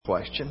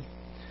Question.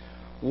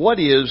 What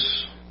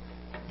is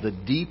the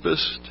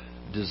deepest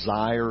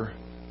desire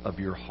of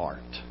your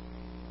heart?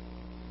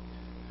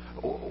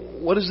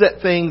 What is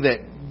that thing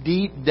that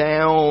deep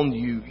down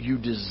you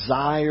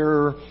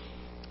desire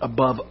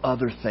above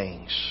other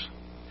things?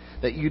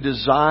 That you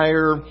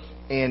desire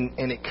and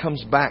it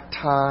comes back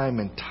time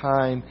and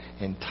time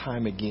and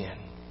time again.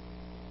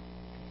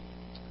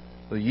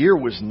 The year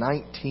was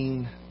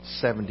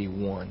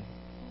 1971.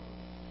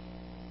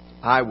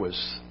 I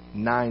was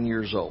 9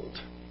 years old.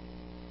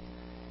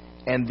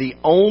 And the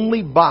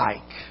only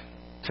bike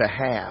to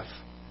have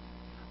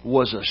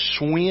was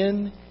a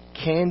Schwinn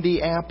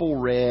candy apple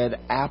red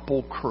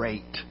apple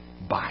crate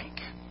bike.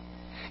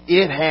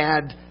 It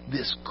had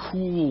this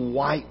cool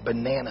white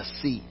banana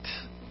seat.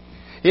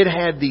 It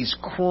had these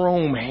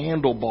chrome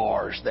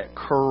handlebars that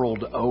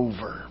curled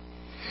over.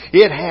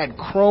 It had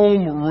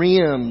chrome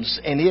rims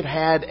and it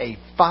had a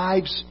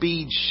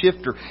 5-speed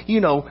shifter.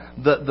 You know,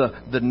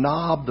 the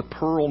knob, the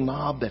pearl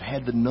knob that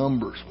had the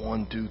numbers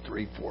 1, 2,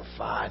 3, 4,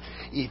 5.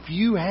 If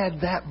you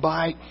had that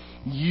bike,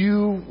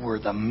 you were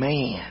the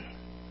man.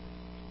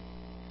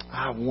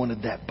 I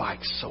wanted that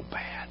bike so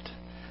bad.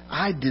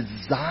 I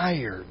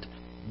desired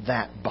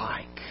that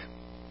bike.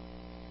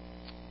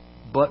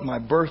 But my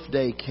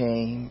birthday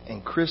came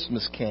and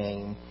Christmas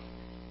came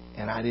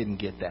and I didn't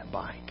get that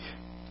bike.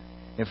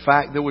 In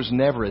fact, there was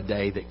never a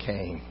day that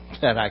came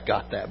that I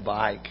got that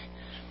bike.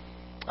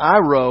 I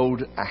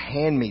rode a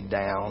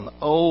hand-me-down,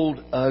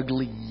 old,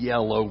 ugly,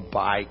 yellow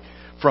bike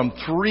from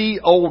 3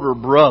 older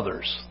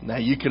brothers. Now,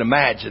 you can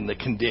imagine the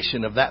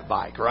condition of that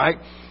bike, right?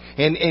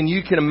 And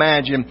you can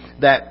imagine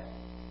that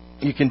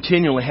you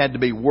continually had to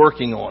be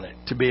working on it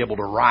to be able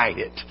to ride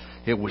it.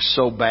 It was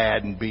so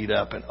bad and beat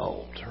up and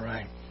old,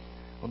 right?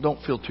 Well,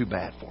 don't feel too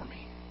bad for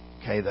me,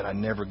 okay, that I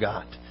never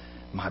got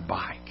my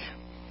bike.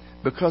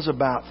 Because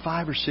about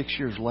 5 or 6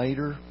 years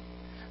later,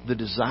 the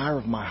desire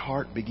of my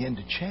heart began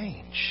to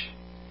change.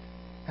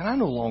 And I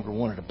no longer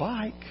wanted a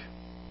bike.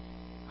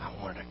 I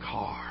wanted a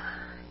car.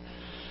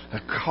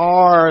 A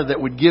car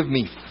that would give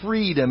me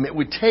freedom. It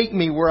would take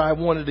me where I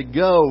wanted to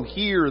go,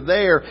 here,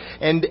 there,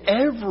 and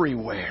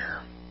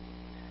everywhere.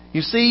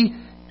 You see,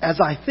 as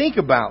I think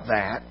about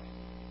that,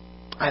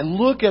 I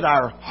look at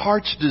our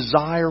heart's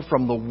desire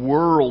from the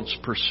world's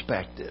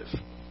perspective.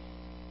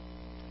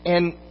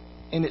 And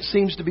it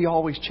seems to be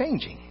always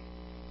changing.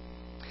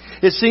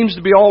 It seems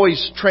to be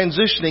always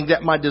transitioning,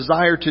 that my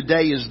desire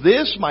today is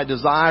this, my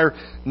desire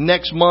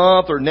next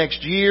month or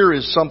next year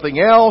is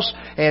something else.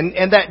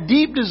 And that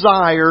deep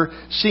desire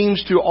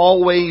seems to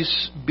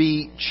always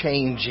be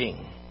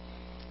changing.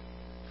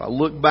 If I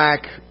look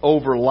back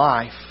over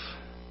life,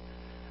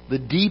 the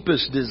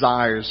deepest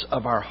desires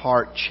of our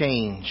heart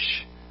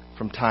change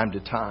from time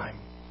to time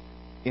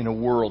in a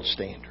world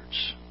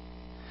standards.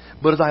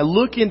 But as I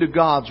look into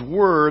God's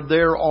Word,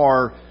 there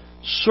are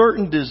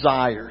certain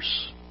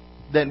desires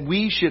that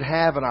we should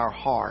have in our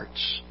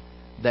hearts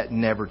that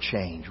never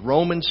change.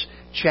 Romans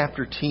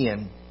chapter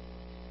 10.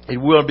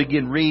 And we'll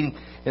begin reading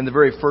in the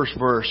very first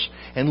verse.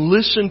 And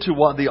listen to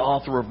what the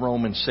author of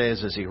Romans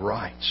says as he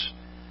writes.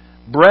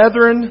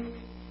 Brethren,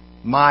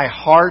 my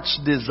heart's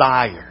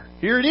desire.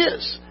 Here it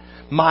is.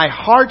 My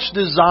heart's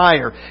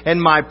desire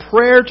and my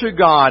prayer to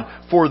God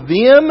for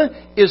them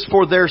is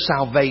for their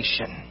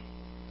salvation.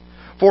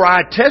 For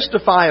I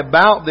testify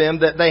about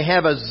them that they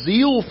have a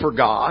zeal for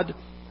God,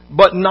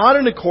 but not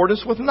in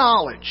accordance with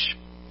knowledge.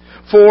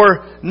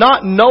 For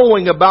not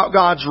knowing about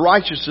God's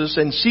righteousness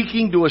and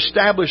seeking to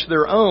establish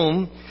their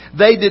own,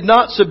 they did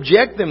not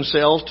subject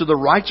themselves to the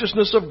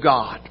righteousness of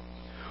God.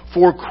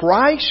 For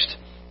Christ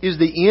is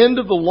the end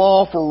of the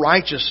law for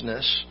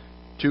righteousness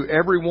to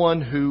everyone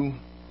who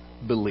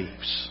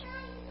believes.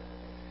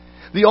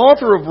 The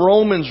author of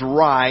Romans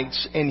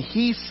writes, and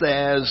he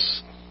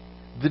says,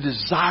 the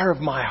desire of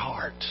my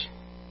heart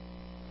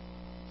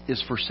is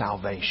for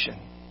salvation.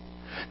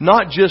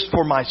 Not just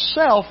for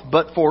myself,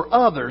 but for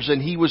others.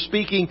 And he was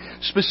speaking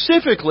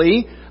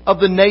specifically of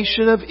the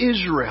nation of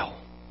Israel.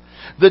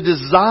 The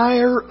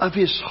desire of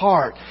his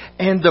heart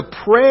and the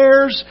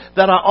prayers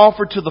that I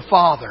offer to the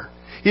Father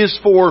is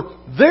for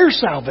their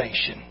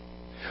salvation.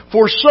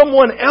 For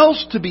someone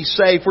else to be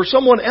saved, for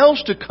someone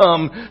else to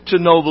come to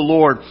know the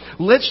Lord.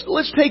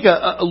 Let's take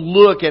a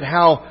look at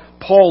how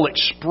Paul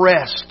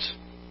expressed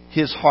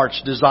his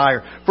heart's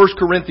desire. 1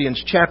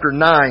 Corinthians chapter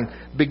 9,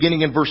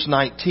 beginning in verse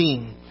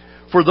 19.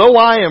 For though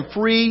I am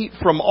free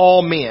from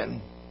all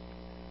men,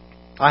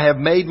 I have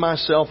made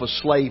myself a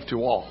slave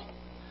to all,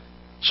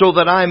 so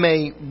that I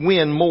may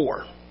win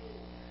more.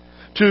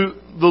 To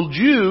the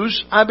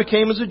Jews I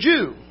became as a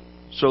Jew,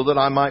 so that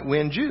I might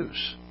win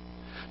Jews.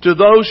 To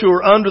those who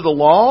are under the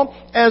law,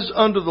 as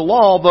under the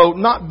law, though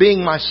not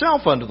being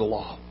myself under the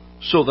law,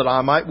 so that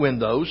I might win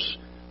those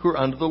who are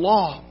under the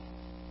law.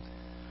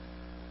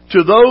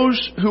 To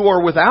those who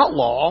are without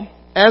law,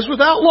 as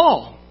without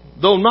law,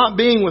 though not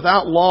being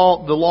without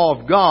law, the law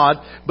of God,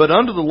 but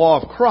under the law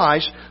of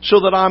Christ, so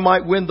that I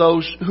might win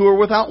those who are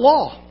without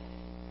law.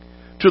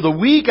 To the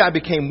weak I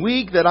became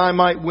weak, that I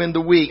might win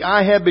the weak.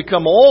 I have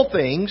become all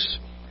things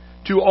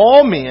to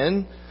all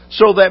men,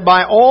 so that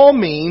by all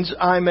means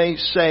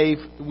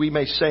we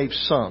may save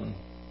some.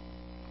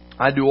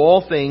 I do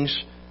all things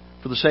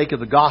for the sake of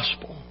the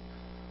gospel,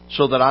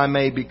 so that I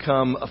may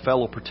become a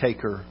fellow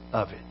partaker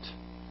of it.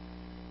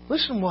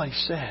 Listen to what he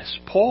says.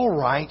 Paul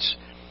writes,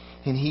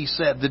 and he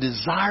said, the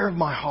desire of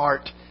my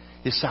heart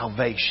is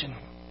salvation.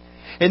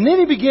 And then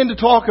he began to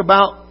talk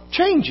about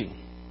changing.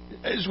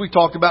 As we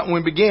talked about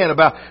when we began,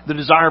 about the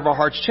desire of our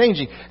hearts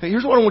changing. Now,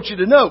 here's what I want you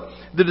to know.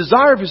 The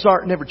desire of his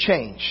heart never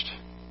changed.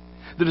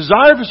 The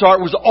desire of his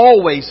heart was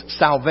always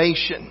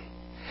salvation.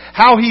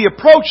 How he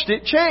approached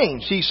it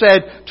changed. He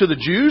said, to the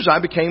Jews, I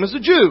became as a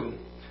Jew.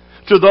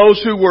 To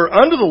those who were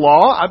under the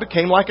law, I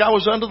became like I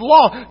was under the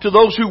law. To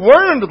those who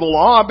were under the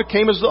law, I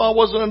became as though I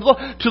wasn't under the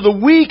law. To the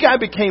weak, I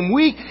became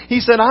weak.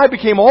 He said, I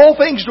became all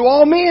things to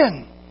all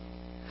men.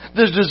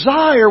 The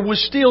desire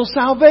was still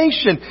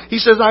salvation. He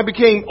says, I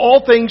became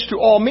all things to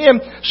all men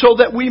so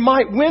that we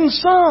might win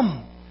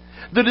some.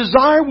 The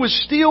desire was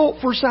still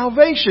for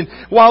salvation.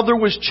 While there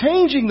was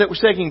changing that was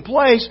taking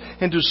place,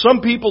 and to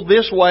some people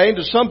this way, and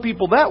to some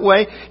people that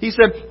way, he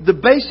said, the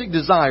basic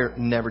desire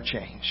never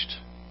changed.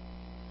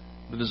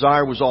 The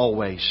desire was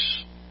always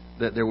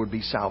that there would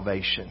be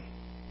salvation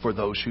for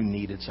those who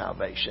needed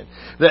salvation.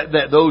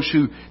 That those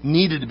who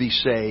needed to be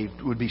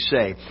saved would be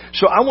saved.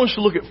 So I want us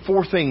to look at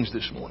 4 things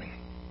this morning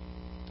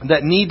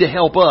that need to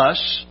help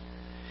us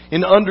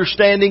in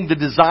understanding the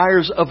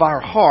desires of our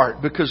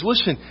heart. Because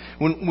listen,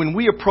 when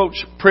we approach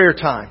prayer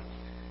time,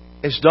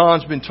 as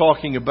Don's been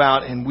talking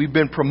about and we've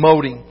been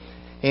promoting,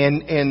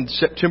 and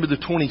September the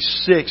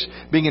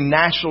 26th being a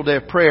National Day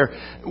of Prayer,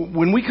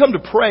 when we come to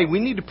pray, we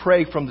need to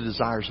pray from the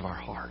desires of our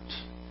heart.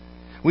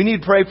 We need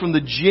to pray from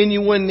the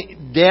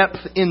genuine depth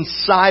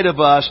inside of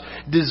us,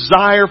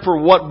 desire for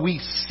what we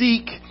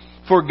seek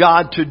for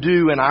God to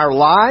do in our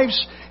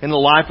lives, in the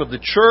life of the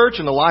church,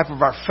 in the life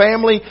of our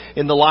family,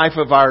 in the life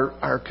of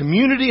our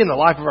community, in the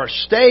life of our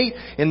state,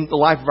 in the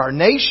life of our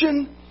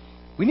nation.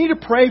 We need to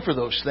pray for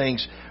those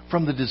things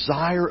from the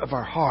desire of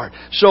our heart.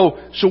 So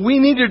we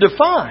need to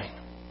define,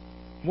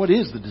 what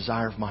is the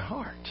desire of my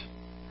heart?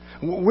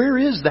 Where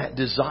is that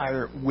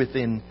desire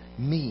within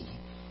me?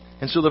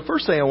 And so the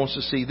first thing I want us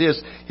to see this,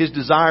 his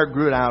desire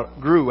grew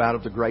out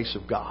of the grace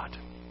of God.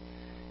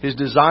 His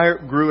desire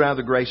grew out of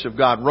the grace of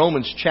God.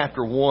 Romans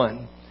chapter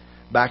 1,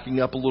 backing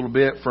up a little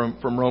bit from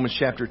Romans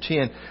chapter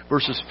 10,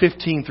 verses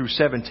 15 through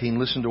 17.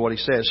 Listen to what he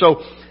says.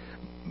 So,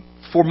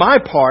 for my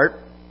part,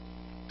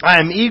 I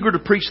am eager to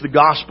preach the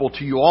gospel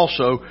to you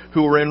also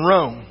who are in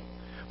Rome.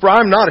 For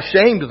I am not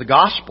ashamed of the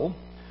gospel,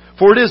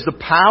 for it is the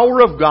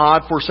power of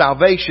God for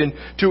salvation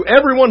to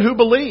everyone who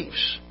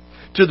believes,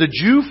 to the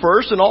Jew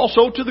first and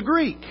also to the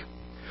Greek.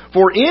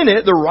 For in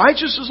it the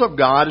righteousness of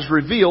God is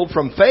revealed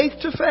from faith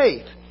to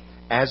faith,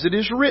 as it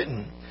is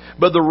written,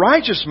 but the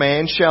righteous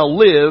man shall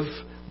live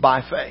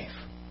by faith.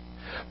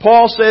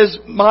 Paul says,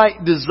 my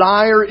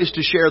desire is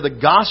to share the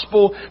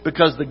gospel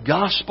because the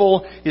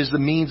gospel is the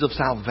means of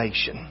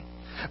salvation.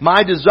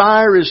 My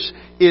desire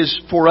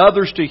is for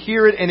others to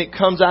hear it, and it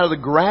comes out of the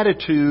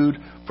gratitude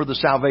for the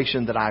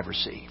salvation that I've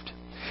received.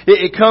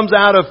 It comes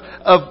out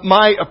of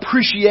my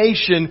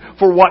appreciation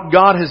for what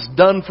God has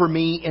done for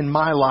me in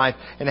my life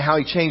and how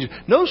He changed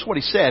it. Notice what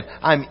he said,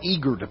 I'm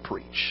eager to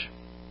preach.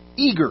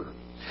 Eager.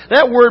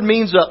 That word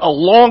means a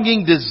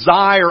longing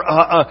desire,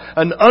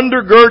 an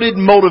undergirded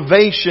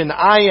motivation.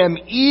 I am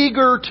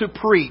eager to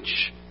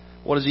preach.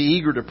 What is he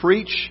eager to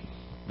preach?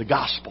 The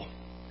gospel.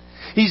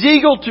 He's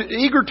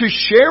eager to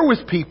share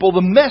with people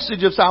the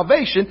message of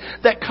salvation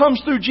that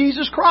comes through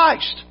Jesus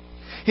Christ.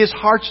 His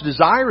heart's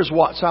desire is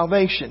what?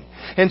 Salvation.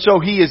 And so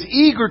he is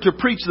eager to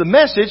preach the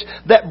message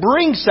that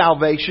brings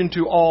salvation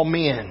to all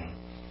men.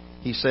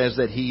 He says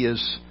that he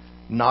is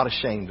not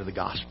ashamed of the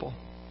gospel.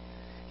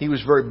 He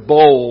was very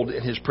bold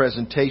in his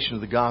presentation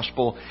of the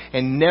gospel,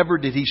 and never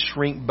did he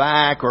shrink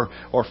back or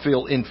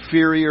feel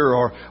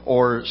inferior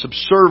or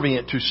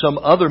subservient to some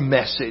other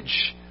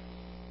message,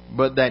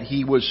 but that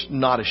he was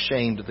not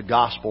ashamed of the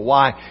gospel.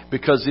 Why?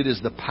 Because it is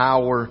the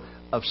power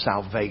of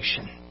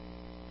salvation.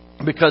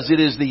 Because it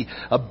is the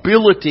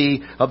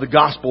ability of the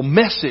gospel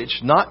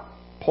message, not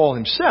Paul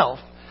himself,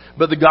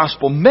 but the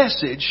gospel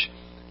message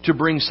to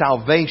bring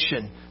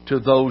salvation to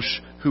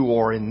those who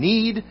are in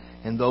need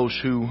and those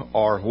who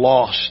are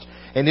lost.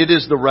 And it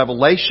is the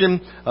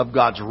revelation of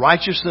God's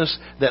righteousness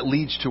that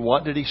leads to,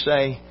 what did he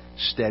say?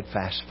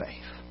 Steadfast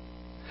faith.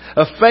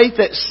 A faith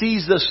that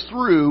sees us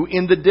through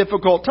in the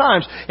difficult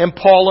times. And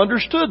Paul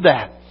understood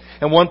that.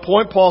 At one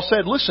point, Paul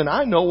said, listen,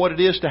 I know what it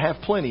is to have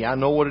plenty. I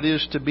know what it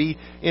is to be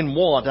in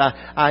want.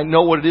 I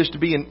know what it is to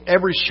be in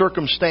every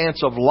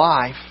circumstance of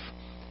life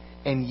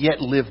and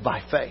yet live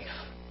by faith.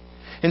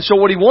 And so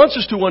what he wants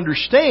us to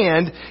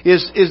understand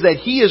is that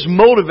he is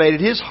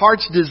motivated. His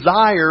heart's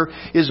desire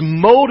is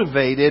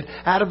motivated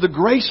out of the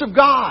grace of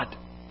God.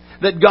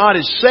 That God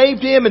has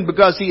saved him, and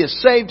because he has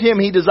saved him,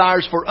 he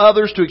desires for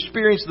others to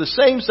experience the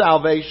same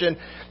salvation.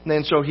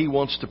 And so he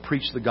wants to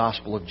preach the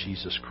gospel of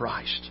Jesus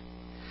Christ.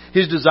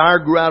 His desire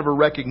grew out of a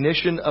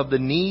recognition of the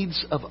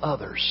needs of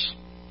others.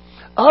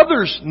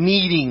 others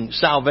needing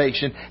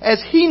salvation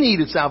as he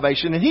needed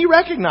salvation. And he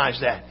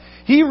recognized that.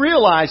 He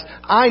realized,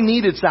 I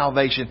needed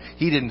salvation.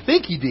 He didn't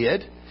think he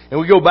did. And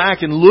we go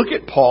back and look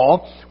at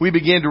Paul, we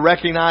begin to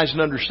recognize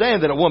and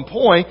understand that at one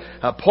point,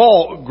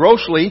 Paul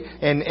grossly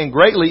and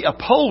greatly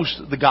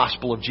opposed the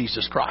gospel of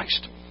Jesus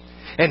Christ.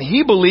 And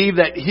he believed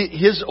that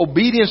his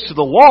obedience to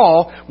the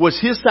law was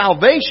his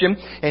salvation,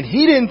 and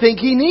he didn't think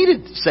he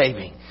needed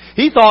saving.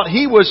 He thought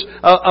he was,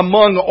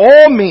 among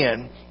all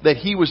men, that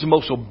he was the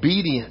most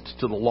obedient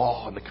to the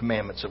law and the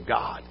commandments of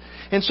God.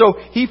 And so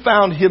he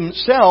found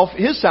himself,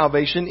 his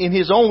salvation, in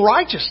his own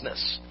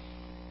righteousness.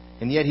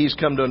 And yet he's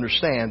come to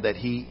understand that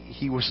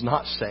he was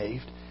not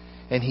saved,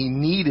 and he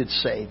needed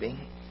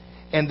saving.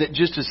 And that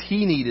just as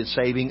he needed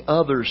saving,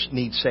 others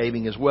need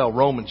saving as well.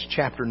 Romans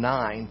chapter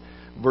 9,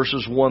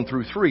 verses 1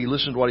 through 3.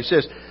 Listen to what he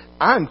says.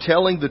 I'm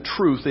telling the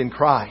truth in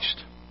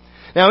Christ.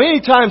 Now,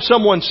 anytime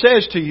someone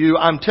says to you,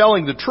 I'm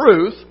telling the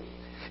truth,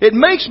 it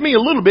makes me a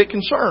little bit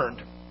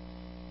concerned.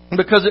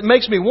 Because it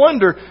makes me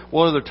wonder,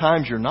 well, are there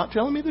times you're not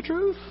telling me the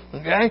truth?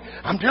 Okay?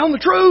 I'm telling the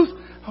truth.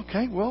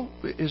 Okay, well,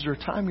 is there a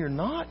time you're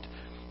not?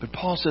 But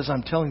Paul says,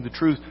 I'm telling the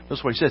truth.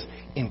 That's what he says,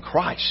 in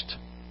Christ.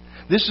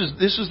 This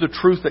is the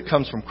truth that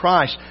comes from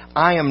Christ.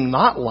 I am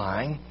not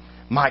lying.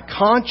 My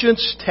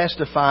conscience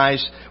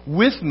testifies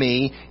with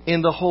me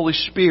in the Holy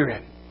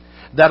Spirit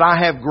that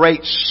I have great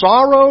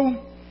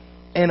sorrow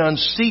and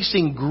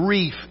unceasing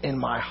grief in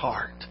my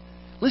heart.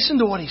 Listen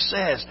to what he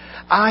says.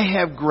 I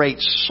have great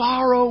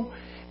sorrow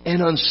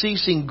and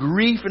unceasing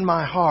grief in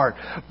my heart,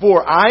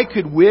 for I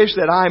could wish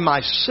that I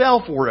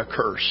myself were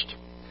accursed,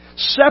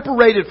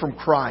 separated from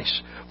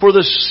Christ, for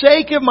the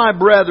sake of my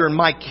brethren,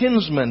 my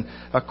kinsmen,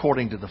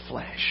 according to the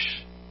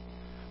flesh.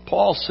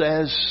 Paul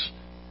says,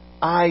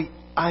 I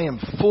am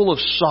full of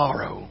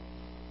sorrow.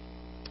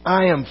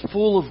 I am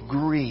full of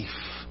grief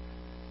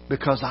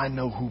because I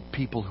know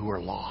people who are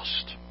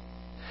lost.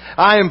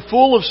 I am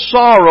full of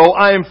sorrow.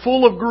 I am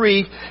full of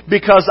grief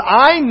because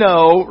I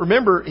know,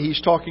 remember,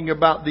 he's talking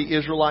about the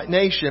Israelite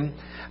nation.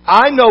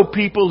 I know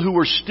people who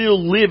are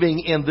still living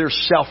in their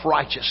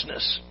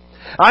self-righteousness.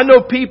 I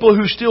know people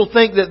who still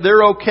think that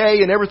they're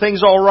okay and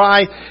everything's all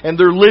right and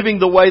they're living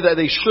the way that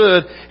they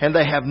should, and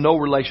they have no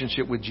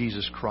relationship with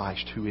Jesus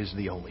Christ, who is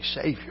the only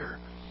Savior.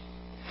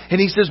 And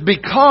he says,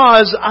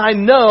 because I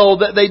know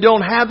that they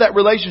don't have that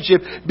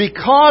relationship,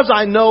 because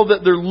I know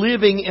that they're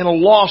living in a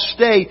lost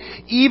state,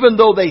 even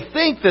though they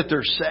think that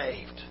they're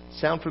saved.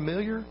 Sound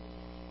familiar?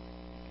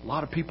 A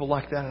lot of people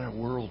like that in our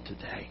world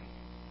today.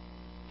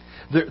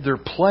 They're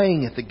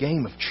playing at the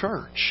game of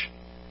church.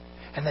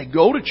 And they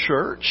go to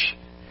church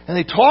and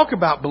they talk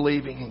about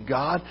believing in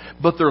God,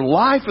 but their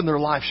life and their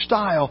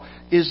lifestyle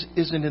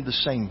isn't in the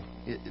same,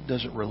 it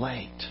doesn't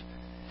relate.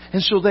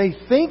 And so they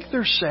think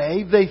they're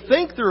saved, they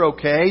think they're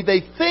okay,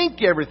 they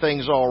think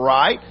everything's all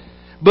right,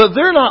 but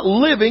they're not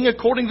living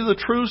according to the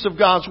truths of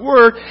God's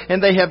Word,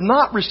 and they have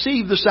not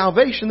received the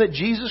salvation that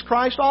Jesus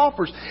Christ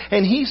offers.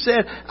 And he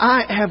said,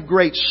 I have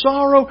great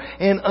sorrow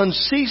and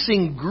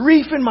unceasing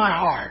grief in my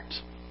heart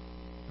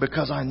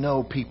because I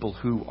know people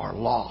who are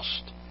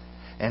lost.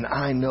 And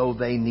I know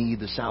they need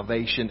the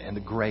salvation and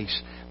the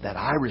grace that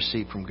I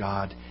receive from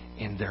God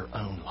in their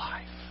own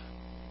life.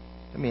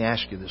 Let me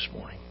ask you this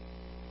morning.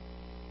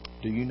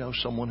 Do you know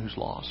someone who's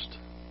lost?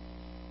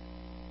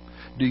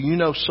 Do you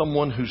know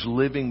someone who's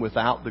living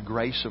without the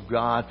grace of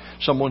God?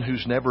 Someone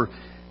who's never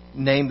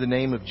named the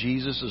name of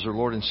Jesus as their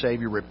Lord and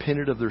Savior,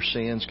 repented of their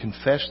sins,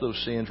 confessed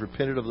those sins,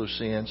 repented of those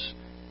sins.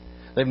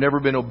 They've never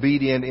been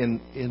obedient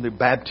in the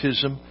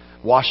baptism,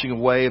 washing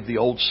away of the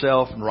old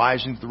self and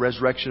rising to the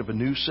resurrection of a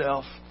new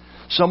self.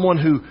 Someone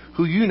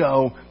who you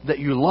know that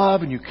you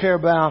love and you care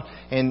about,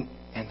 and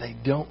they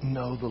don't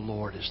know the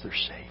Lord as their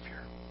Savior.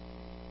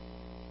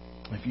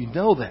 If you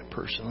know that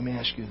person, let me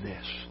ask you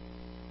this.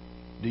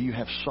 Do you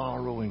have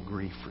sorrow and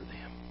grief for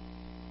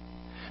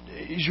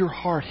them? Is your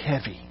heart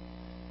heavy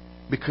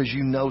because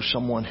you know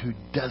someone who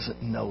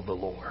doesn't know the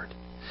Lord?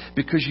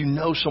 Because you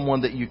know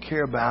someone that you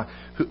care about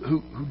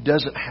who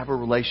doesn't have a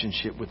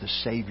relationship with the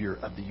Savior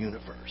of the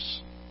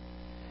universe?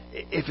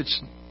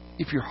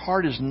 If your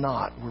heart is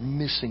not, we're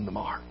missing the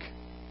mark.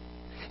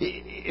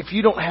 If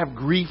you don't have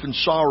grief and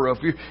sorrow,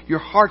 if your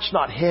heart's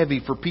not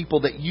heavy for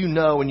people that you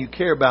know and you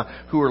care about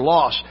who are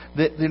lost,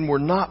 then we're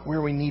not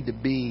where we need to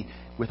be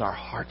with our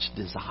heart's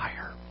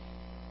desire.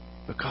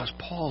 Because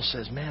Paul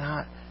says, man,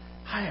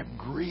 I have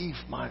grief.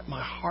 My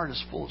heart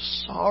is full of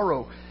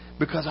sorrow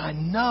because I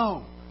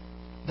know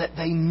that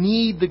they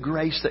need the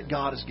grace that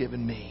God has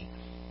given me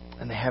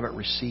and they haven't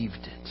received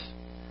it.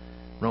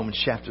 Romans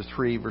chapter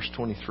 3, verse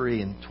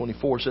 23 and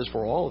 24 says,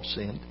 for all have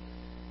sinned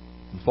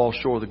and fall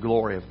short of the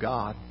glory of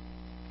God,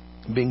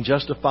 being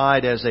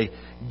justified as a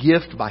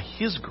gift by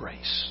His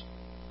grace,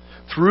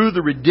 through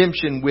the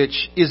redemption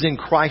which is in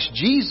Christ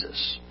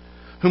Jesus,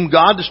 whom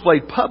God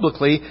displayed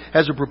publicly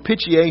as a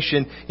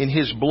propitiation in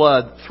His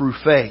blood through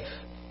faith.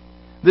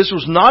 This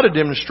was not a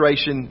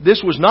demonstration,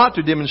 this was not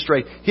to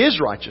demonstrate His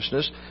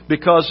righteousness,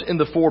 because in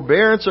the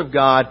forbearance of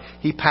God,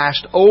 He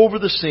passed over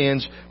the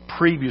sins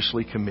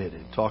previously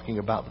committed. Talking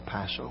about the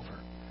Passover.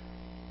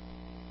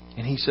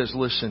 And He says,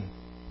 listen,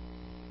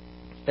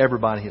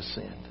 everybody has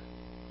sinned.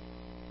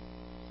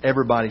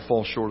 Everybody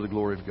falls short of the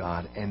glory of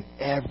God. And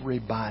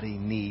everybody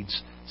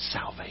needs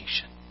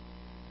salvation.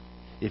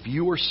 If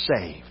you are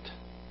saved,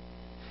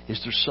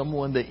 is there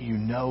someone that you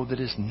know that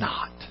is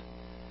not?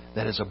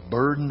 That is a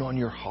burden on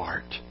your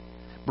heart,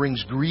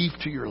 brings grief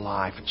to your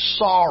life and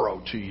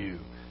sorrow to you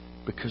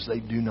because they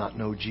do not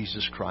know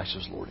Jesus Christ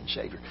as Lord and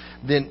Savior.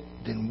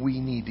 Then we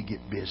need to get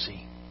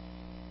busy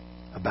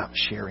about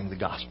sharing the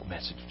gospel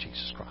message of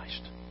Jesus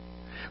Christ.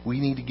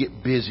 We need to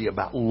get busy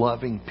about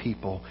loving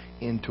people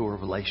into a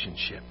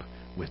relationship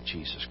with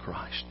Jesus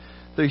Christ.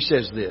 So he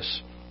says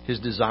this, his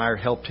desire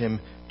helped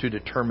him to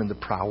determine the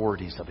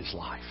priorities of his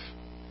life.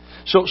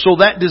 So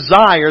that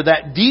desire,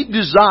 that deep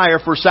desire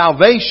for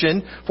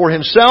salvation for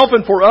himself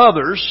and for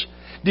others,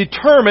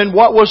 determined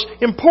what was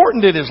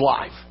important in his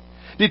life.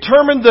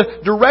 Determined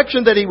the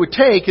direction that he would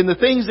take and the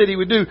things that he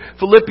would do.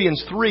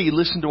 Philippians 3,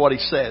 listen to what he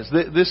says.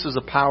 This is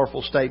a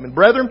powerful statement.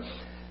 Brethren,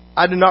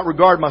 I do not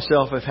regard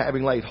myself as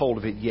having laid hold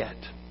of it yet.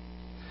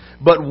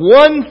 But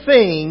one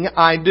thing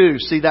I do.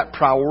 See that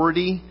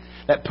priority?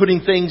 That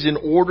putting things in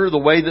order the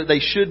way that they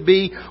should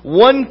be.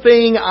 One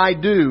thing I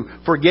do,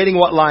 forgetting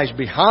what lies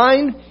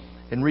behind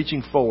and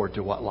reaching forward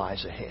to what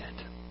lies ahead.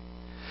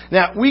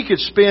 Now, we could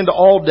spend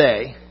all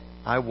day,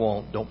 I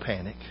won't, don't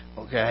panic,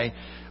 okay?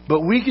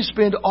 But we could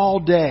spend all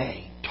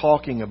day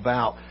talking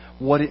about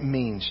what it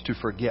means to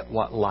forget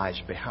what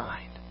lies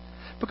behind.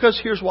 Because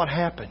here's what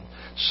happened.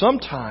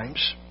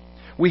 Sometimes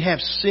we have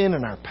sin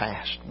in our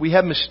past. We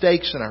have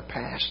mistakes in our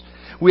past.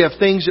 We have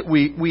things that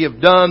we have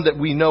done that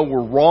we know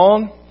were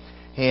wrong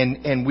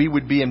and we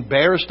would be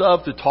embarrassed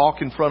of to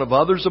talk in front of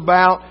others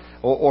about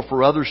or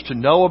for others to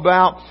know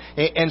about.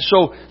 And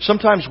so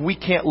sometimes we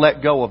can't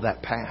let go of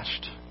that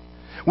past.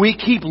 We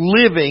keep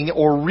living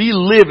or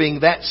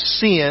reliving that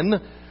sin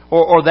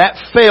or that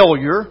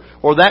failure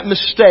or that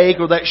mistake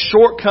or that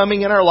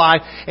shortcoming in our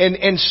life.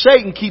 And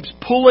Satan keeps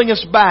pulling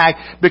us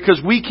back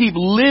because we keep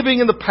living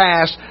in the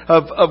past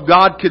of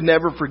God could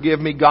never forgive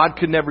me, God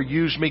could never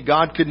use me,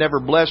 God could never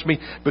bless me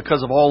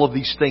because of all of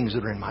these things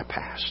that are in my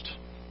past.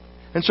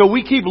 And so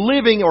we keep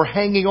living or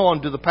hanging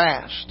on to the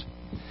past.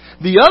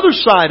 The other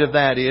side of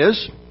that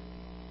is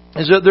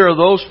that there are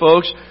those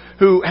folks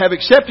who have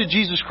accepted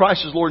Jesus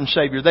Christ as Lord and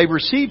Savior. They've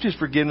received His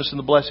forgiveness and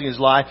the blessing of His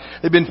life.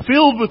 They've been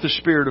filled with the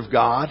Spirit of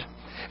God.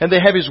 And they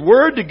have His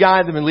Word to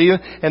guide them and lead them.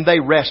 And they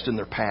rest in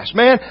their past.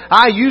 Man,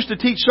 I used to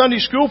teach Sunday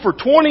school for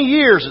 20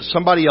 years. It's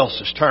somebody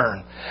else's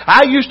turn.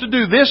 I used to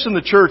do this in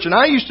the church and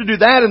I used to do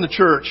that in the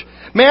church.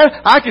 Man,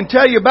 I can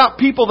tell you about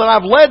people that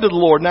I've led to the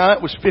Lord. Now,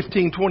 that was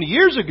 15, 20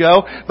 years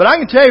ago. But I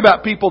can tell you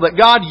about people that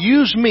God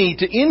used me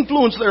to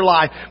influence their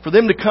life for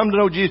them to come to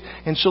know Jesus.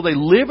 And so they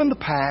live in the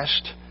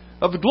past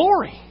of the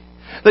glory.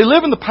 They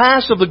live in the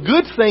past of the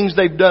good things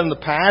they've done in the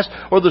past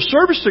or the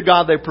service to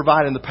God they've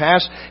provided in the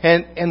past,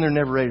 and they're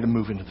never ready to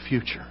move into the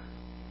future.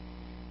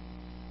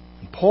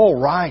 And Paul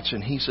writes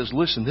and he says,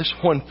 listen, this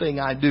one thing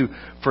I do,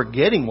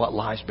 forgetting what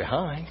lies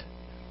behind.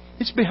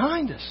 It's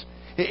behind us.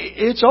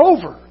 It's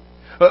over.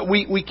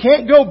 We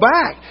can't go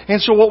back.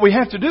 And so what we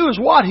have to do is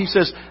what? He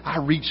says, I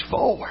reach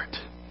forward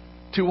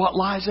to what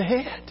lies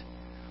ahead.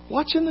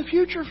 What's in the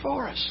future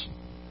for us?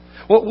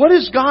 What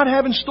does God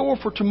have in store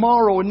for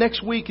tomorrow and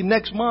next week and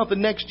next month and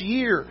next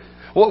year?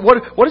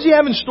 What does He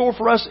have in store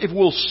for us if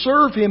we'll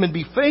serve Him and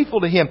be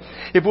faithful to Him?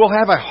 If we'll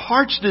have a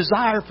heart's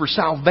desire for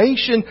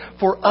salvation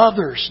for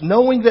others,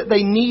 knowing that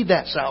they need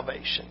that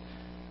salvation.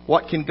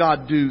 What can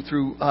God do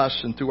through us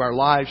and through our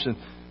lives and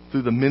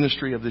through the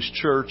ministry of this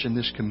church and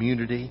this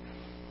community?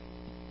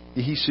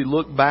 He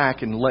looked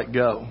back and let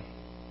go.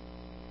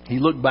 He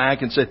looked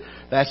back and said,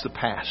 that's the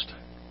past.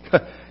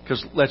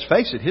 Because let's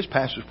face it, his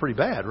past was pretty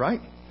bad,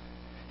 right?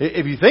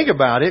 If you think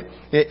about it,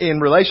 in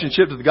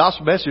relationship to the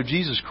gospel message of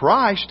Jesus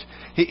Christ,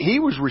 He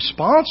was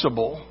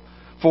responsible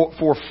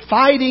for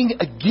fighting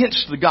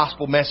against the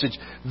gospel message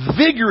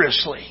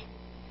vigorously.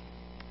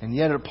 And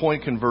yet at a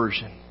point of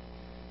conversion,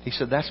 He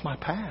said, that's my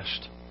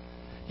past.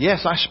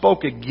 Yes, I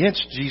spoke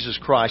against Jesus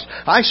Christ.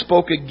 I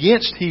spoke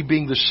against He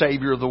being the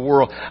Savior of the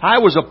world. I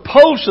was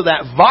opposed to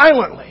that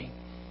violently.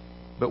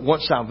 But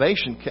once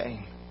salvation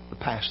came, the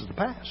past is the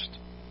past.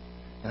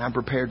 And I'm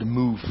prepared to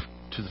move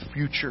to the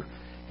future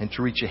and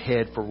to reach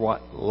ahead for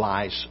what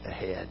lies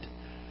ahead.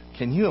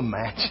 Can you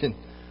imagine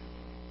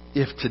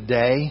if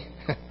today,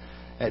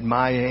 at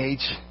my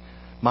age,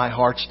 my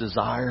heart's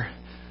desire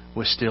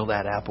was still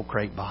that apple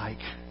crate bike?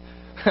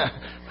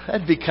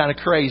 That'd be kind of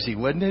crazy,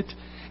 wouldn't it?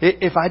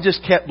 If I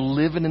just kept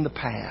living in the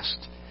past.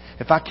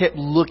 If I kept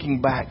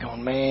looking back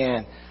on,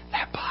 man,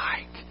 that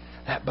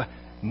bike,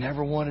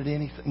 never wanted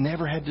anything,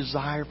 never had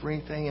desire for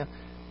anything else.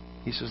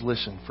 He says,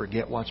 listen,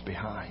 forget what's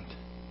behind.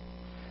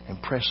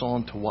 And press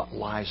on to what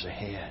lies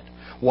ahead.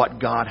 What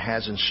God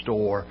has in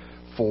store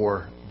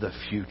for the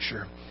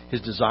future.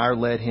 His desire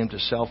led him to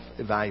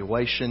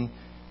self-evaluation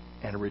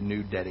and a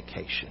renewed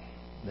dedication.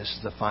 This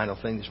is the final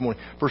thing this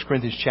morning. 1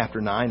 Corinthians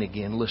chapter 9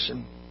 again.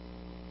 Listen.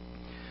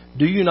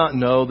 Do you not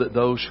know that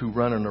those who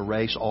run in a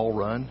race all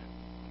run,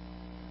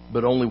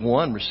 but only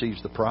one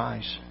receives the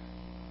prize?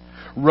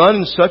 Run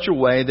in such a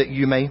way that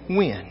you may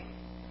win.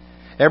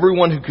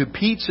 Everyone who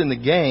competes in the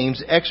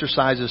games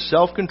exercises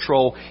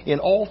self-control in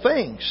all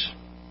things.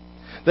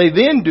 They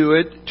then do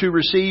it to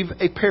receive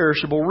a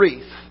perishable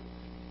wreath,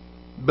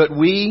 but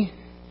we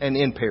an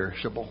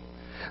imperishable.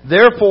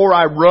 Therefore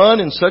I run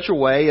in such a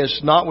way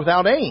as not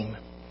without aim.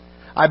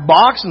 I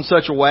box in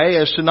such a way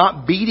as to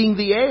not beating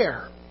the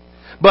air.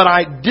 But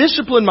I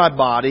discipline my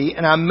body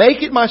and I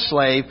make it my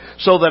slave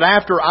so that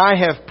after I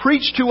have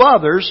preached to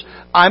others,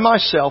 I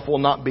myself will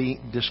not be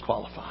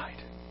disqualified.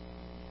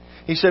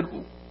 He said,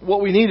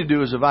 what we need to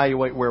do is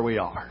evaluate where we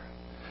are.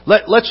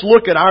 Let's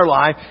look at our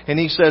life. And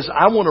he says,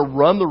 I want to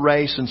run the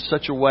race in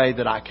such a way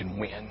that I can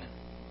win.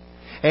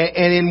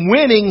 And in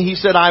winning, he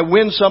said, I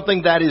win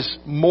something that is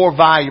more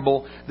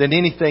valuable than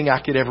anything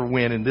I could ever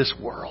win in this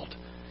world.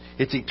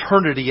 It's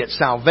eternity. It's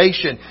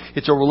salvation.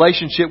 It's a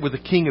relationship with the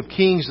King of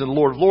Kings and the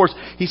Lord of Lords.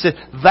 He said,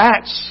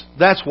 that's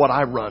what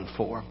I run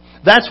for.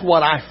 That's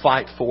what I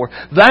fight for.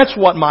 That's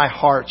what my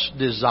heart's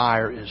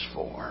desire is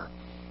for.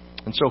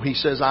 And so he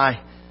says,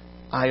 I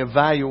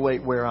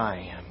evaluate where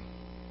I am,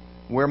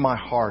 where my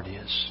heart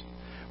is,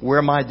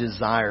 where my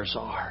desires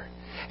are.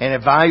 And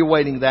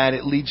evaluating that,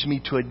 it leads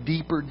me to a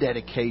deeper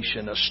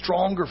dedication, a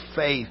stronger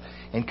faith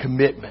and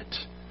commitment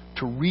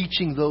to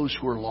reaching those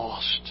who are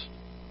lost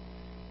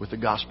with the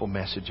gospel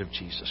message of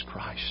Jesus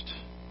Christ.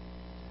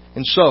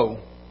 And so,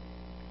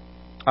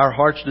 our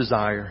heart's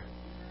desire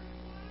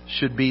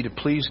should be to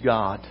please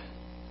God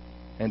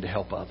and to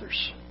help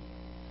others.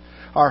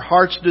 Our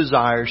heart's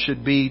desire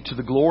should be to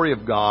the glory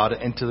of God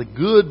and to the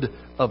good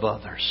of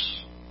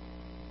others.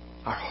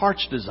 Our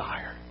heart's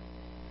desire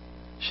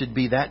should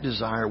be that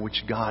desire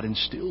which God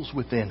instills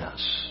within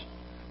us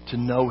to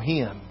know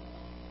Him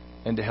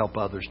and to help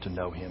others to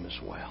know Him as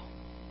well.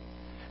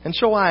 And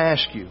so I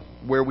ask you,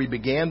 where we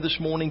began this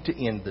morning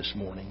to end this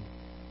morning,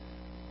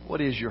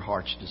 what is your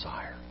heart's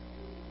desire?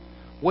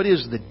 What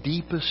is the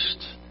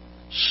deepest,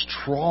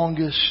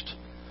 strongest,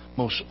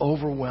 most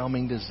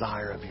overwhelming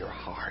desire of your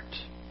heart?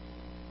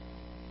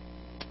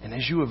 And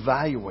as you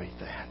evaluate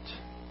that,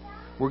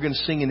 we're going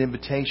to sing an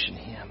invitation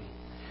hymn.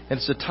 And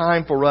it's a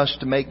time for us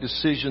to make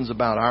decisions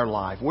about our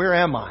life. Where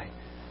am I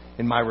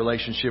in my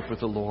relationship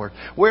with the Lord?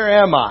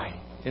 Where am I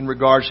in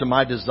regards to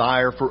my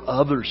desire for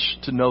others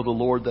to know the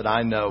Lord that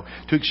I know,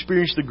 to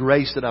experience the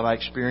grace that I've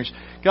experienced?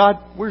 God,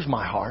 where's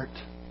my heart?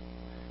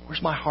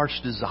 Where's my heart's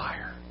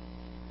desire?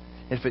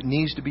 And if it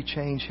needs to be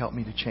changed, help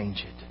me to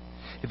change it.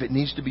 If it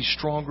needs to be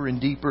stronger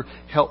and deeper,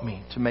 help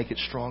me to make it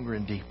stronger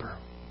and deeper.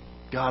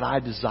 God, I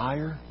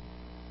desire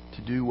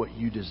to do what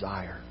you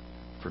desire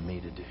for me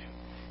to do.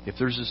 If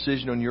there's a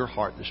decision on your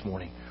heart this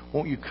morning,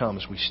 won't you come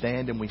as we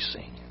stand and we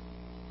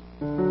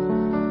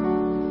sing?